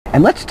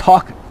And let's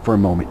talk for a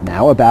moment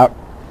now about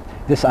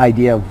this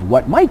idea of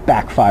what might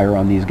backfire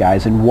on these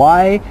guys and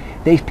why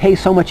they pay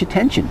so much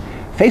attention.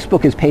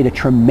 Facebook has paid a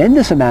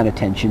tremendous amount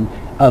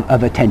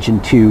of attention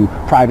to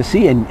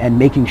privacy and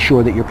making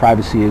sure that your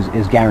privacy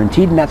is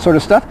guaranteed and that sort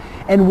of stuff.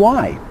 And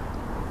why?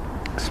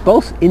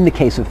 Both in the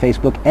case of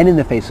Facebook and in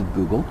the case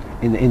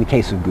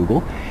of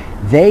Google,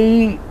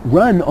 they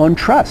run on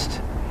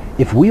trust.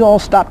 If we all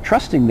stop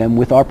trusting them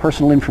with our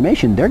personal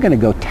information, they're going to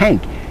go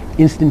tank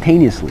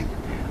instantaneously.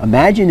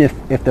 Imagine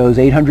if those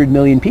 800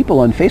 million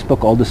people on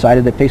Facebook all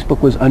decided that Facebook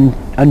was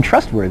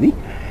untrustworthy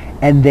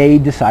and they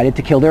decided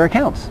to kill their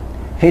accounts.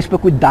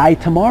 Facebook would die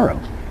tomorrow.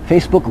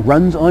 Facebook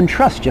runs on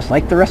trust just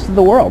like the rest of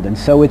the world, and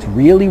so it's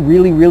really,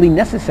 really, really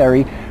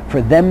necessary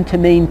for them to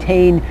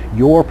maintain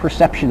your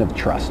perception of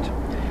trust.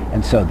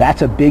 And so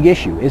that's a big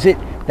issue. Is it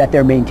that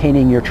they're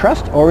maintaining your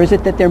trust, or is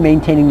it that they're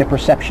maintaining the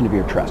perception of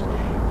your trust?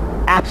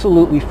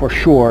 Absolutely, for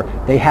sure,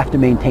 they have to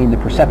maintain the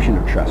perception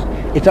of trust.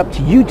 It's up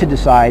to you to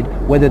decide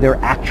whether they're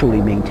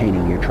actually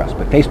maintaining your trust.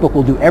 But Facebook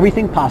will do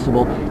everything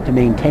possible to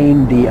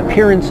maintain the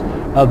appearance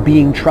of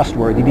being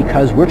trustworthy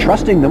because we're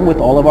trusting them with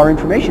all of our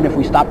information. If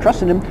we stop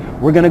trusting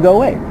them, we're going to go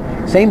away.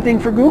 Same thing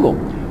for Google.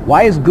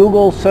 Why is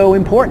Google so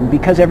important?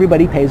 Because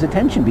everybody pays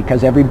attention,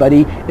 because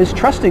everybody is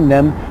trusting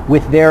them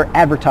with their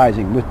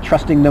advertising, with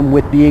trusting them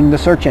with being the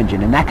search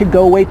engine, and that could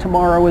go away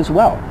tomorrow as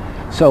well.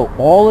 So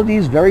all of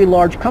these very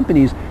large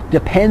companies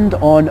depend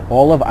on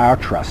all of our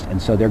trust,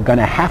 and so they're going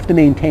to have to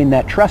maintain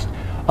that trust.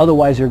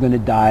 Otherwise, they're going to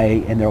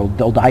die, and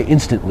they'll die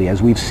instantly,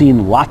 as we've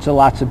seen lots and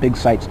lots of big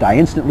sites die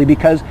instantly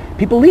because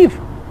people leave.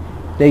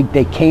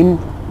 They came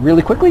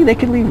really quickly, they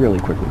can leave really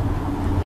quickly.